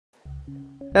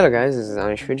Hello guys, this is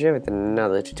Anish Vijay with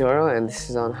another tutorial, and this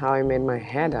is on how I made my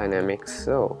hair dynamics.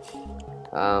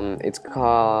 It's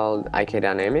called IK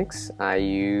Dynamics. I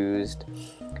used,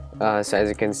 so as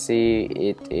you can see,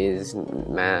 it is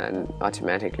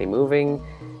automatically moving.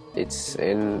 It's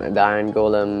in the Iron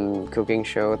Golem cooking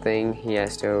show thing. He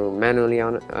has to manually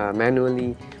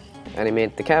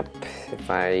animate the cap, if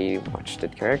I watched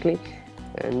it correctly.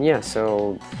 And yeah,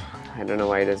 so I don't know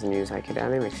why he doesn't use IK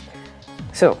Dynamics.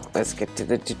 So let's get to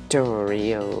the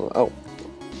tutorial.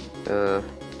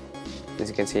 As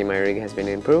you can see, my rig has been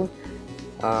improved.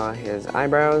 His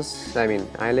eyelids,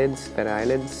 better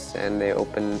eyelids, and they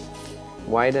open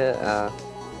wider.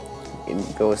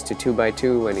 It goes to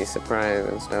 2x2 when he's surprised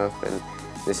and stuff, and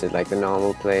this is like the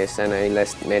normal place, and I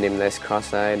made him less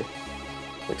cross-eyed.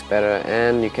 Looks better,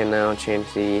 and you can now change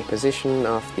the position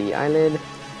of the eyelid,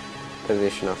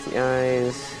 position of the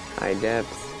eyes, eye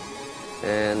depth,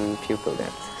 and pupil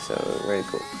depth. So very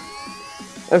cool.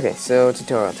 Okay, so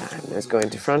tutorial time. Let's go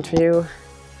into front view.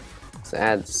 Let's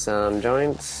add some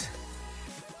joints,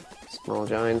 small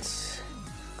joints.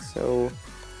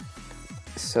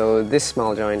 So this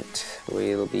small joint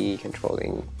will be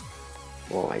controlling.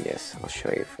 Well, I guess I'll show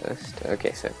you first.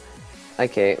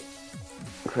 Okay,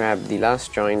 grab the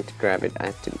last joint, grab it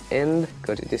at the end,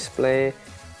 go to display.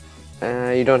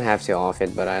 You don't have to off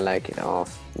it, but I like it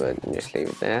off, but just leave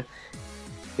it there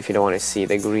if you don't want to see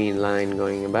the green line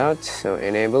going about. So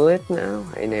enable it now,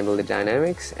 enable the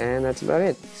dynamics, and that's about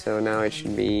it. So now it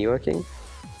should be working.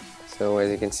 So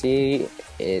as you can see,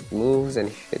 it moves, and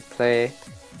if you hit play,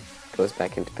 it goes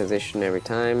back into position every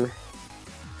time.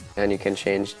 And you can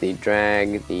change the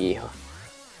drag, the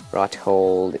rot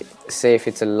hold. Say if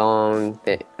it's a long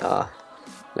bit,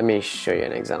 let me show you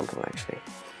an example actually.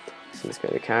 So let's go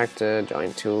to character,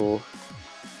 join tool,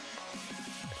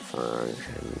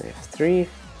 function F3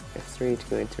 to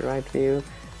go into right view,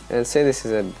 and say this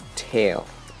is a tail.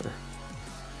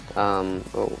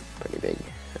 Oh, pretty big.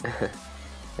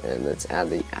 And let's add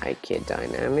the IK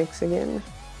Dynamics again.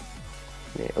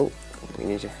 Oh, we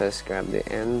need to first grab the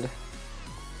end,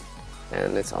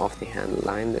 and it's off the handle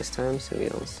line this time so we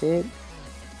don't see it.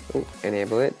 Oh,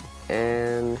 enable it,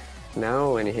 and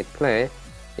now when you hit play,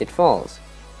 it falls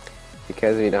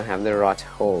because we don't have the rot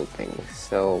hold thing.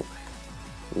 So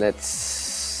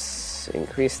let's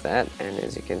increase that, and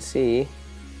as you can see,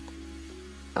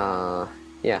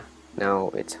 yeah, now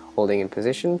it's holding in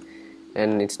position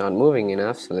and it's not moving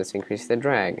enough, so let's increase the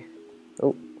drag.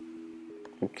 Oh,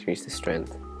 increase the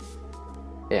strength.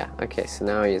 Yeah, okay, so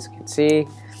now as you can see,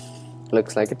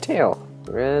 looks like a tail.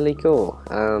 Really cool.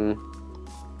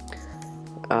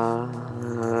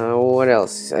 What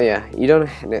else? Yeah, you don't.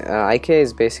 IK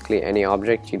is basically any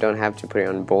object. You don't have to put it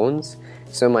on bones.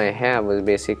 So my hair was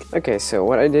basically okay. So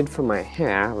what I did for my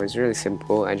hair was really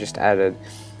simple. I just added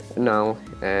null,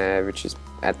 which is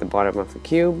at the bottom of the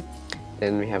cube.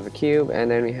 Then we have a cube, and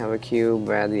then we have a cube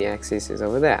where the axis is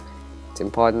over there. It's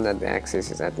important that the axis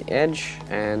is at the edge,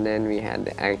 and then we had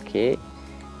the IK,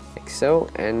 like so,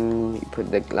 and you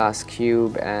put the glass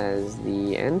cube as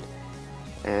the end.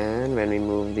 And when we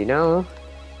move the null,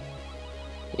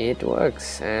 it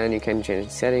works, and you can change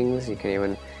the settings. You can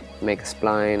even make a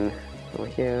spline over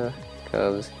here,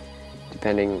 curves,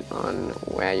 depending on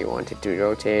where you want it to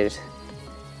rotate.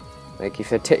 Like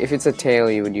if it's a tail,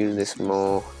 you would use this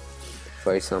more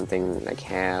for something like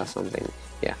hair or something.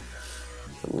 Yeah,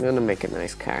 I'm gonna make a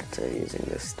nice character using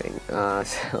this thing.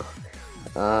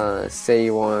 Say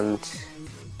you want,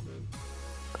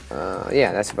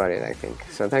 yeah, that's about it I think.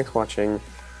 So thanks for watching,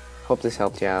 hope this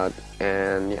helped you out,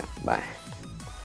 and yeah, bye.